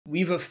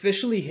We've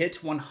officially hit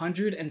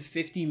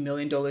 $150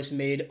 million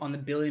made on the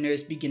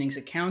Billionaire's Beginnings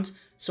account.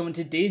 So in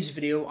today's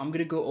video, I'm going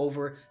to go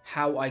over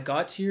how I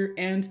got here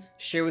and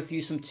share with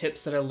you some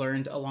tips that I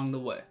learned along the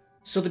way.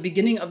 So the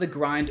beginning of the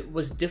grind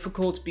was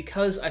difficult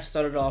because I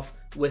started off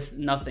with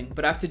nothing,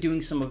 but after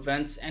doing some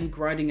events and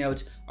grinding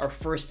out our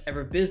first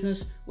ever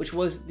business, which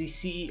was the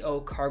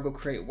CEO Cargo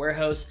Crate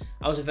Warehouse,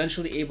 I was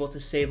eventually able to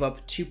save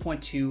up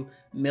 $2.2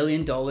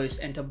 million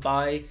and to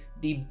buy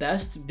the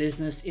best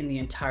business in the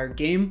entire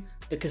game,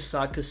 the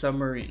Cayo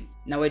submarine.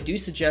 Now I do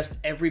suggest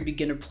every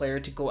beginner player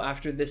to go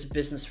after this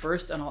business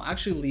first, and I'll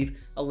actually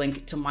leave a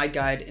link to my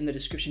guide in the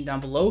description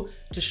down below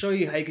to show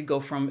you how you could go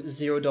from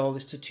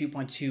 $0 to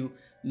 2.2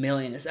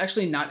 million. It's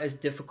actually not as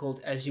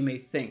difficult as you may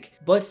think,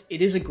 but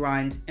it is a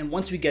grind, and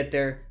once we get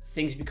there,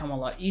 things become a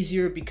lot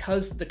easier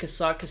because the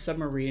Cayo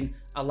submarine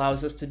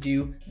allows us to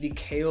do the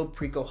Cayo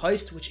Perico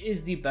heist, which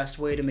is the best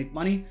way to make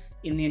money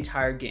in the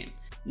entire game.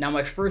 Now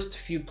my first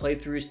few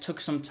playthroughs took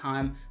some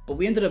time, but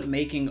we ended up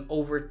making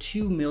over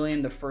 2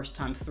 million the first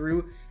time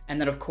through, and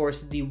then of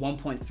course the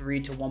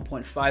 1.3 to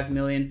 1.5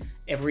 million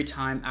every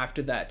time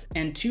after that.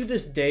 And to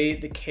this day,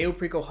 the Cayo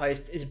Perico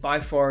heist is by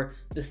far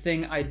the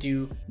thing I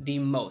do the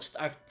most.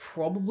 I've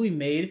probably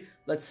made,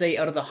 let's say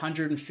out of the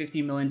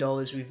 $150 million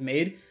we've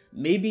made,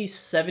 maybe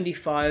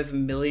 75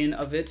 million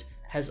of it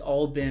has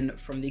all been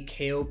from the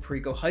Cayo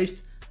Perico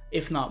heist,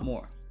 if not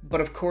more. But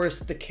of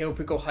course, the Cayo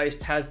Perico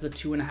heist has the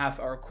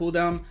 2.5-hour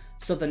cooldown,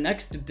 so the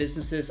next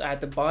businesses I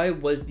had to buy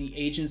was the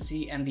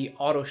agency and the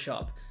auto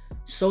shop,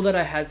 so that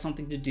I had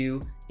something to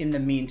do in the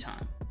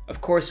meantime.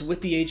 Of course, with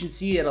the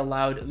agency, it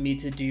allowed me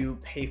to do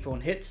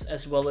payphone hits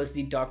as well as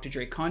the Dr.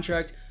 Dre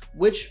contract,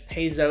 which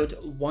pays out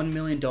 $1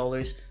 million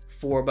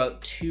for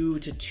about 2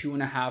 to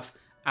 2.5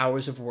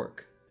 hours of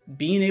work.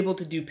 Being able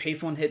to do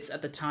payphone hits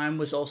at the time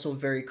was also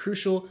very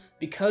crucial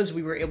because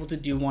we were able to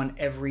do one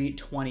every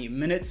 20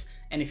 minutes.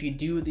 And if you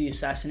do the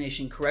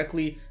assassination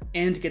correctly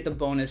and get the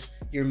bonus,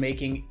 you're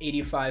making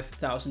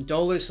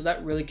 $85,000. So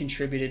that really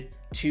contributed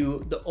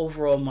to the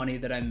overall money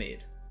that I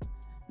made.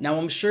 Now,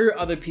 I'm sure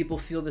other people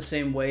feel the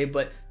same way,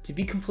 but to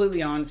be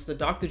completely honest, the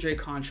Dr. Dre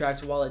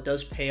contract, while it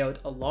does pay out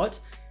a lot,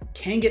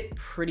 can get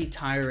pretty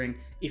tiring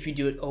if you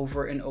do it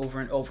over and over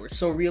and over.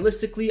 So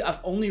realistically, I've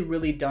only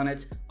really done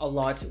it a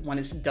lot when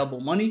it's double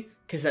money,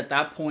 because at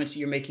that point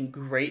you're making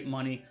great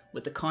money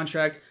with the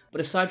contract. But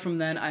aside from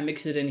then, I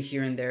mix it in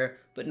here and there,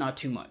 but not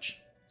too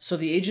much. So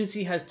the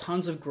agency has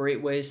tons of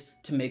great ways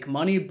to make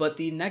money, but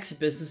the next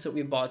business that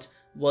we bought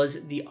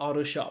was the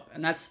auto shop.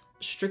 And that's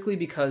strictly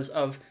because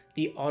of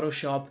the auto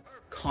shop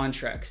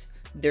contracts.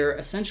 They're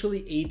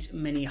essentially 8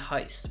 mini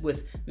heists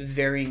with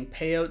varying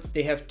payouts.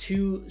 They have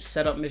 2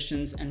 setup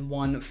missions and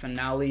 1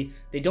 finale.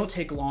 They don't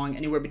take long,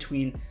 anywhere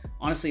between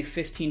honestly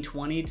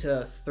 15-20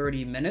 to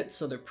 30 minutes,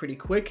 so they're pretty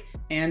quick.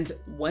 And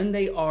when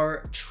they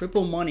are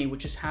triple money,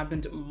 which has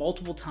happened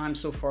multiple times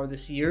so far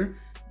this year,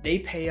 they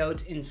pay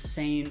out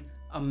insane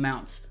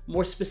amounts.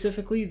 More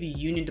specifically, the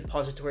Union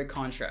Depository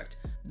contract.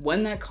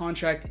 When that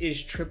contract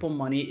is triple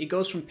money, it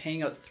goes from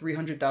paying out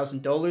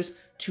 $300,000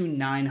 to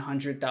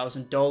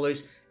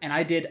 $900,000. And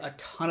I did a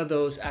ton of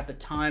those at the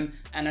time.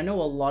 And I know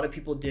a lot of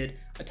people did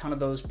a ton of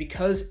those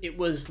because it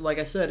was, like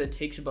I said, it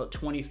takes about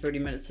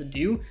 20-30 minutes to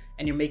do,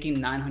 and you're making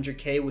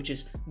 900K, which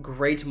is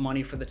great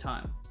money for the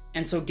time.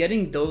 And so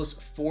getting those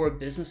 4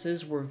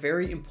 businesses were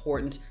very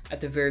important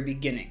at the very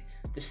beginning.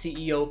 The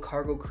CEO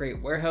Cargo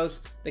Crate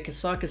Warehouse, the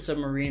Cayo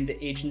submarine,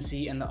 the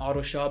agency, and the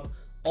auto shop.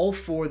 All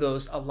 4 of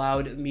those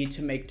allowed me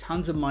to make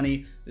tons of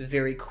money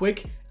very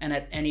quick and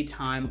at any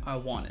time I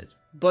wanted.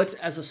 But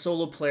as a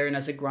solo player and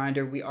as a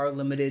grinder, we are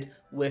limited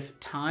with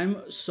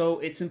time, so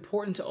it's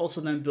important to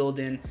also then build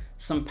in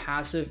some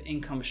passive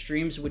income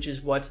streams, which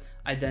is what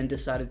I then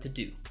decided to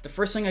do. The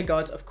first thing I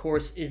got, of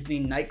course, is the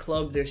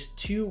nightclub. There's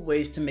 2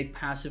 ways to make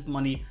passive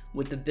money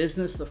with the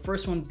business. The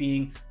first one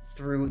being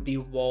through the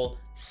wall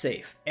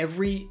safe.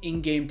 Every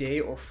in-game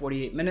day or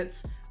 48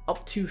 minutes,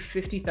 up to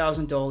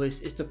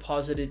 $50,000 is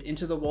deposited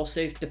into the wall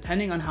safe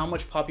depending on how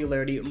much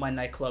popularity my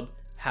nightclub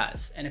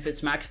has. And if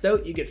it's maxed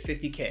out, you get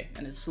 50K,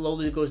 and it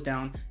slowly goes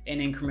down in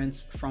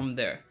increments from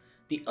there.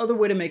 The other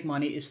way to make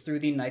money is through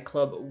the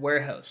nightclub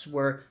warehouse,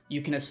 where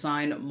you can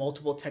assign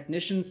multiple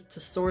technicians to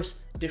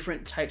source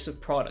different types of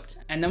product.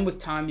 And then with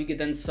time, you can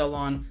then sell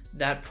on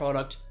that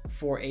product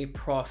for a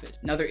profit.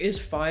 Now there is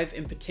 5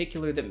 in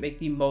particular that make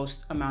the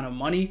most amount of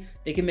money.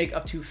 They can make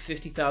up to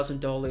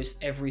 $50,000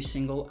 every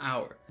single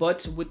hour.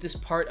 But with this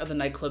part of the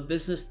nightclub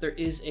business, there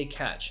is a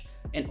catch.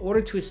 In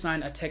order to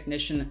assign a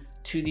technician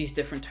to these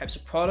different types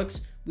of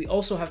products, we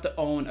also have to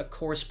own a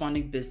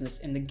corresponding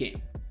business in the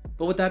game.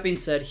 But with that being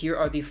said, here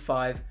are the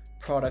 5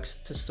 products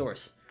to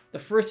source. The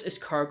first is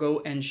cargo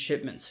and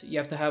shipments. You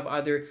have to have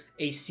either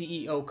a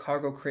CEO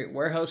Cargo Crate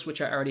Warehouse, which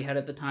I already had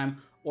at the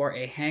time, or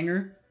a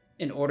hangar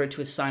in order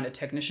to assign a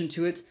technician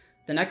to it.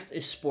 The next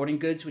is sporting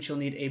goods, which you'll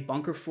need a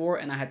bunker for,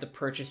 and I had to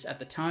purchase at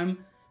the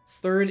time.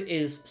 Third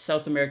is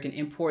South American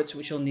imports,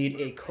 which you'll need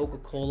a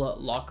Coca-Cola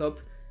lockup,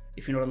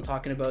 if you know what I'm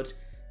talking about,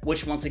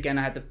 which once again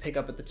I had to pick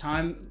up at the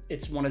time.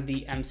 It's one of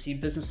the MC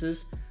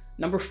businesses.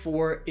 Number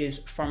 4 is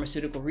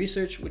pharmaceutical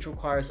research, which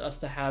requires us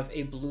to have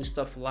a blue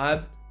stuff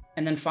lab.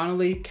 And then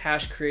finally,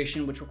 cash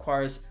creation, which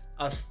requires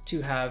us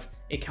to have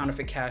a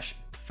counterfeit cash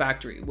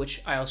factory,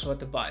 which I also had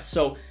to buy.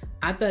 So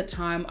at that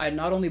time, I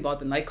not only bought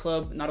the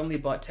nightclub, not only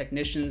bought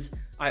technicians,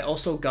 I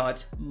also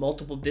got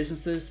multiple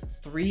businesses,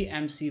 3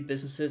 MC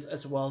businesses,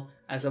 as well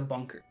as a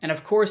bunker. And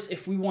of course,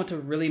 if we want to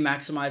really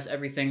maximize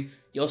everything,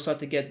 you also have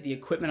to get the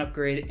equipment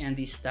upgrade and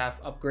the staff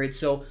upgrade.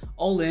 So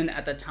all in,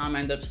 at that time, I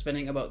ended up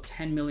spending about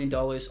 $10 million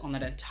on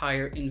that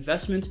entire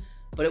investment,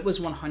 but it was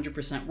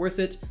 100% worth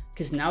it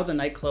because now the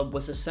nightclub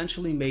was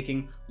essentially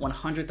making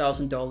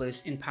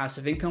 $100,000 in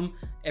passive income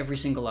every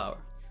single hour.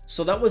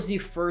 So that was the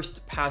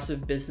first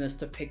passive business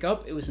to pick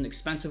up. It was an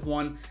expensive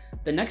one.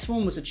 The next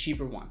one was a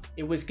cheaper one.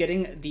 It was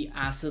getting the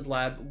acid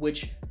lab,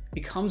 which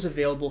becomes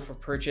available for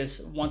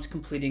purchase once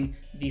completing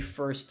the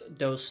first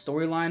dose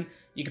storyline.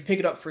 You can pick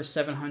it up for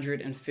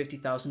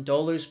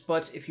 $750,000,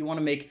 but if you want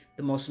to make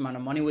the most amount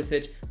of money with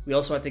it, we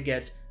also had to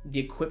get the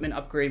equipment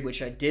upgrade,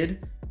 which I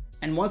did.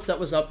 And once that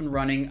was up and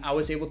running, I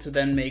was able to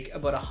then make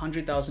about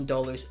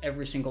 $100,000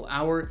 every single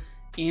hour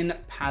in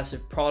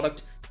passive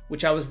product,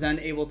 which I was then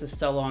able to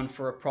sell on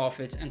for a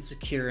profit and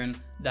secure in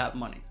that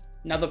money.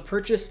 Now, the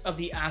purchase of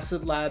the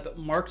acid lab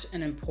marked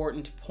an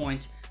important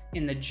point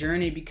in the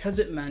journey because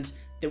it meant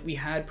that we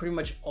had pretty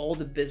much all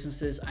the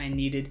businesses I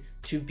needed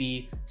to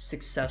be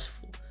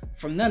successful.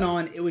 From then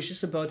on, it was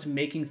just about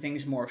making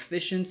things more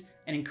efficient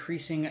and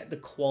increasing the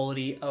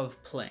quality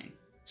of playing.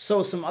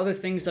 So some other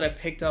things that I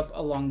picked up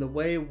along the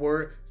way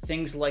were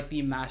things like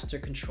the master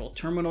control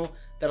terminal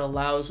that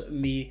allows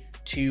me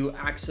to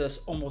access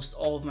almost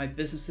all of my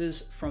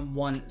businesses from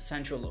one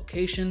central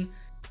location.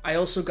 I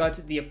also got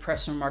the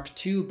Oppressor Mark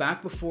II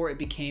back before it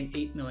became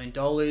 $8 million.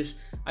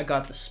 I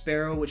got the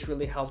Sparrow, which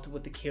really helped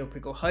with the Cayo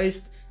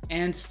Heist,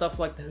 and stuff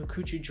like the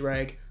Hakuchu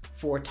Drag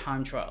for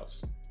time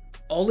trials.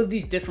 All of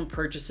these different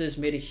purchases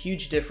made a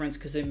huge difference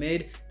because they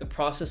made the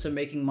process of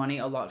making money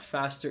a lot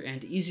faster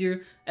and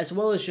easier, as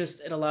well as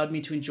just it allowed me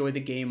to enjoy the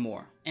game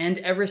more. And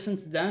ever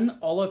since then,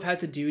 all I've had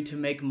to do to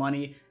make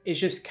money is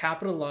just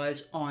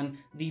capitalize on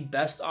the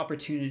best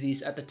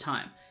opportunities at the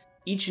time.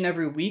 Each and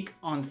every week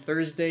on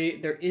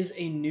Thursday, there is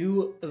a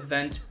new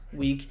event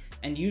week,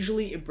 and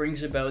usually it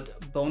brings about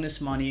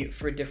bonus money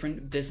for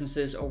different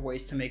businesses or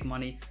ways to make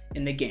money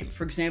in the game.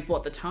 For example,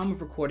 at the time of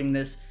recording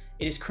this,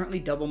 it is currently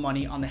double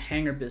money on the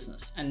hangar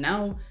business, and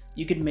now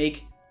you could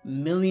make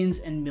millions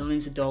and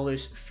millions of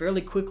dollars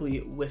fairly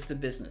quickly with the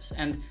business.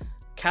 And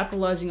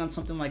capitalizing on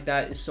something like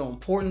that is so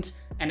important,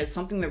 and it's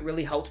something that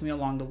really helped me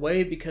along the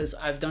way because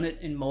I've done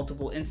it in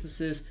multiple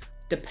instances.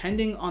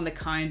 Depending on the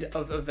kind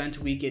of event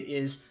week it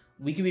is,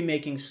 we could be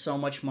making so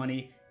much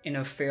money in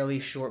a fairly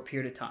short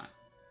period of time.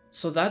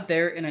 So that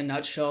there in a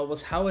nutshell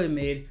was how I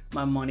made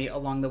my money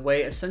along the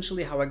way,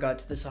 essentially how I got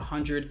to this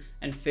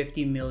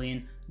 $150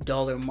 million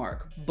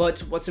mark. But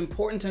what's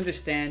important to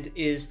understand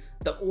is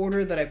the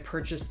order that I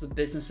purchased the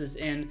businesses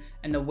in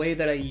and the way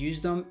that I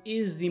use them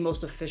is the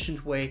most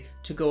efficient way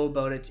to go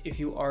about it if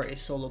you are a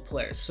solo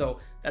player. So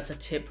that's a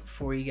tip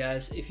for you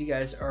guys if you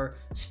guys are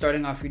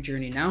starting off your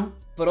journey now.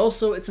 But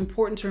also it's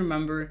important to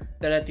remember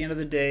that at the end of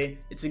the day,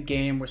 it's a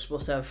game, we're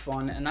supposed to have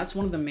fun, and that's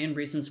one of the main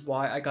reasons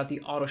why I got the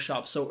auto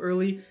shop so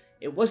early.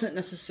 It wasn't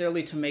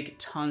necessarily to make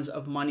tons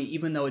of money,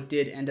 even though it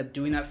did end up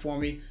doing that for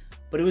me,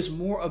 but it was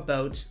more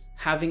about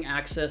having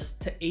access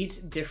to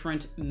 8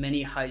 different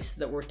mini heists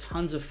that were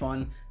tons of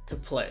fun to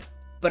play.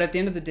 But at the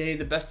end of the day,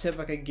 the best tip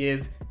I could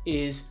give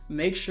is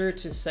make sure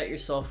to set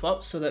yourself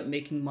up so that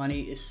making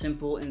money is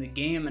simple in the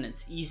game and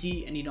it's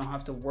easy and you don't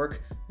have to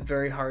work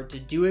very hard to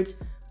do it,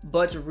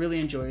 but really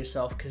enjoy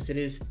yourself because it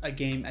is a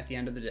game at the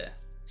end of the day.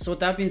 So with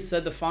that being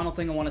said, the final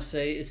thing I want to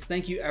say is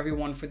thank you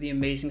everyone for the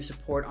amazing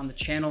support on the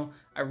channel.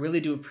 I really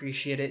do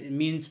appreciate it. It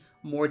means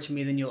more to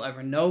me than you'll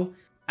ever know.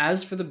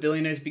 As for the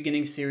Billionaire's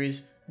Beginning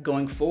series,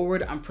 going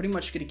forward, I'm pretty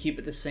much going to keep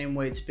it the same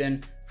way it's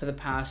been for the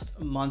past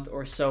month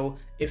or so.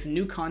 If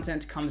new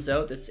content comes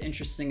out that's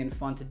interesting and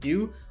fun to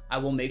do, I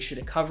will make sure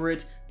to cover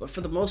it. But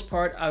for the most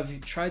part,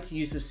 I've tried to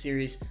use this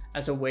series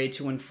as a way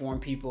to inform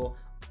people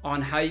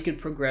on how you could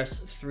progress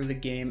through the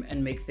game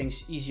and make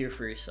things easier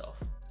for yourself.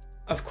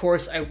 Of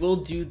course, I will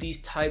do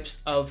these types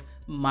of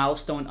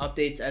milestone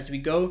updates as we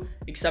go,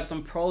 except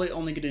I'm probably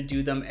only going to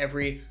do them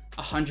every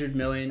 100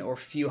 million or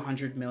few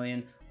hundred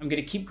million. I'm going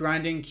to keep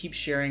grinding, keep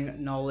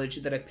sharing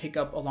knowledge that I pick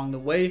up along the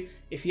way.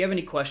 If you have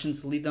any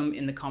questions, leave them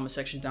in the comment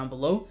section down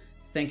below.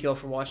 Thank you all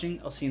for watching.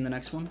 I'll see you in the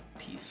next one.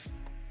 Peace.